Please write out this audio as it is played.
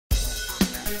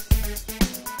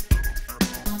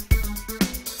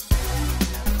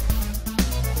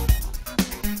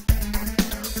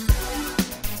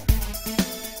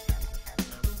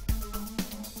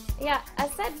Yeah, I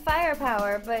said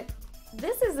firepower, but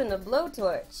this isn't a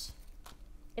blowtorch.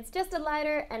 It's just a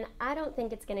lighter, and I don't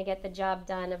think it's gonna get the job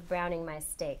done of browning my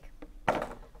steak.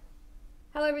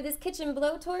 However, this kitchen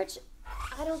blowtorch,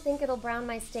 I don't think it'll brown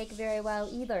my steak very well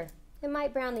either. It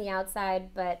might brown the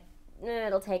outside, but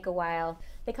it'll take a while.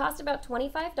 They cost about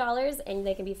 $25, and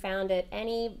they can be found at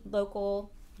any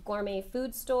local gourmet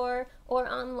food store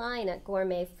or online at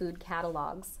gourmet food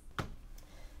catalogs.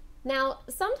 Now,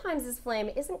 sometimes this flame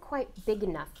isn't quite big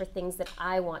enough for things that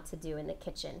I want to do in the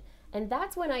kitchen, and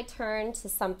that's when I turn to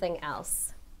something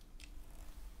else.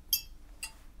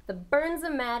 The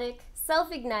Burnzomatic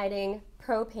self-igniting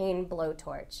propane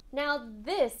blowtorch. Now,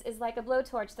 this is like a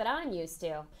blowtorch that I'm used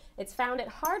to. It's found at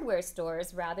hardware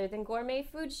stores rather than gourmet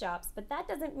food shops, but that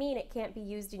doesn't mean it can't be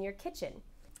used in your kitchen.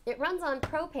 It runs on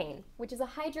propane, which is a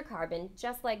hydrocarbon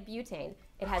just like butane.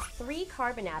 It has 3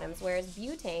 carbon atoms, whereas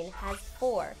butane has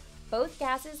 4. Both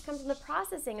gases come from the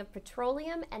processing of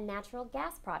petroleum and natural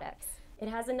gas products. It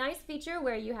has a nice feature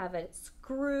where you have a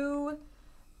screw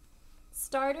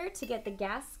starter to get the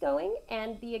gas going,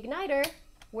 and the igniter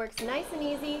works nice and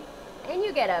easy, and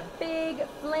you get a big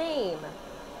flame.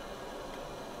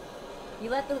 You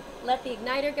let the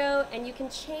igniter go, and you can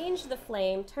change the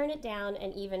flame, turn it down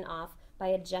and even off by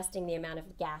adjusting the amount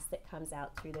of gas that comes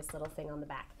out through this little thing on the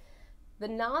back. The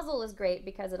nozzle is great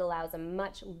because it allows a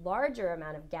much larger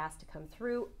amount of gas to come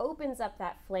through, opens up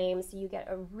that flame, so you get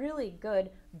a really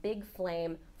good big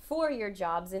flame for your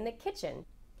jobs in the kitchen.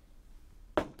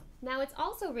 Now, it's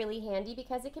also really handy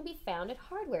because it can be found at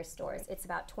hardware stores. It's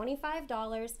about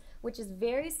 $25, which is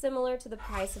very similar to the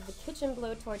price of the kitchen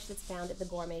blowtorch that's found at the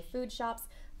gourmet food shops,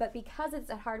 but because it's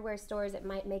at hardware stores, it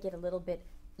might make it a little bit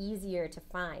easier to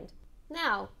find.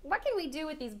 Now, what can we do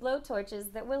with these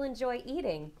blowtorches that we'll enjoy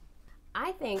eating?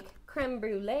 I think creme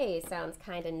brulee sounds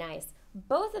kind of nice.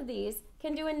 Both of these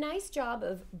can do a nice job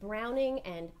of browning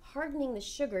and hardening the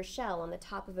sugar shell on the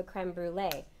top of a creme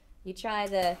brulee. You try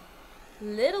the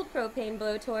little propane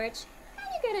blowtorch, and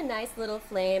you get a nice little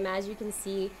flame, as you can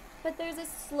see, but there's a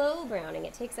slow browning.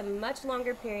 It takes a much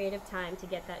longer period of time to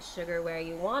get that sugar where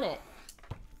you want it.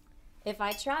 If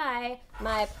I try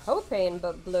my propane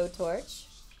blowtorch,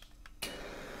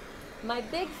 my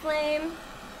big flame,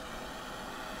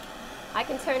 I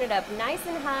can turn it up nice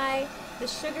and high. The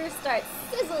sugar starts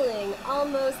sizzling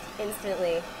almost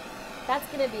instantly. That's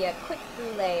gonna be a quick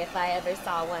brulee if I ever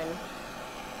saw one.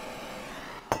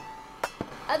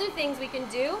 Other things we can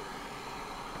do,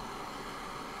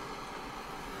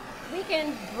 we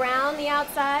can brown the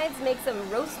outsides, make some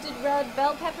roasted red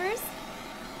bell peppers.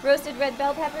 Roasted red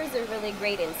bell peppers are really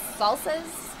great in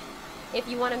salsas. If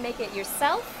you want to make it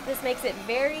yourself, this makes it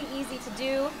very easy to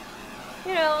do.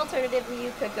 You know, alternatively,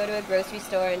 you could go to a grocery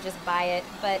store and just buy it,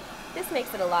 but this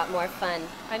makes it a lot more fun.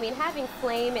 I mean, having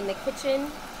flame in the kitchen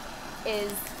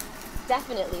is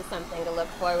definitely something to look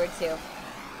forward to.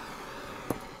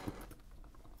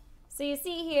 So you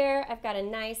see here, I've got a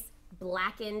nice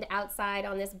blackened outside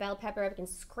on this bell pepper. I can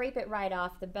scrape it right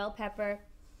off. The bell pepper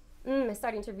is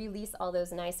starting to release all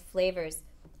those nice flavors.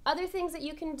 Other things that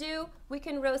you can do, we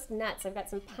can roast nuts. I've got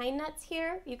some pine nuts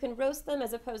here. You can roast them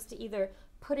as opposed to either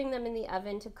putting them in the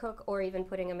oven to cook or even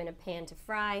putting them in a pan to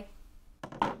fry.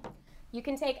 You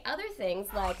can take other things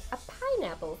like a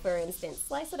pineapple, for instance.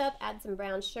 Slice it up, add some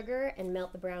brown sugar, and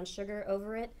melt the brown sugar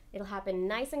over it. It'll happen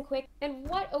nice and quick. And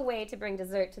what a way to bring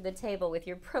dessert to the table with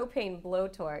your propane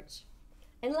blowtorch.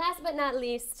 And last but not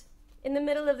least, in the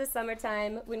middle of the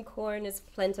summertime, when corn is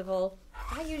plentiful,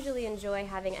 I usually enjoy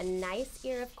having a nice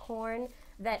ear of corn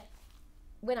that,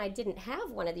 when I didn't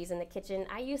have one of these in the kitchen,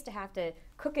 I used to have to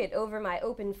cook it over my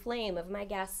open flame of my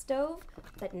gas stove.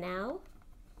 But now,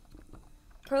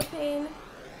 propane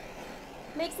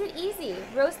makes it easy.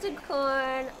 Roasted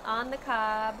corn on the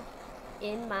cob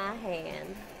in my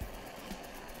hand.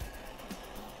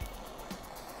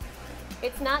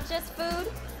 It's not just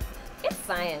food, it's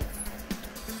science.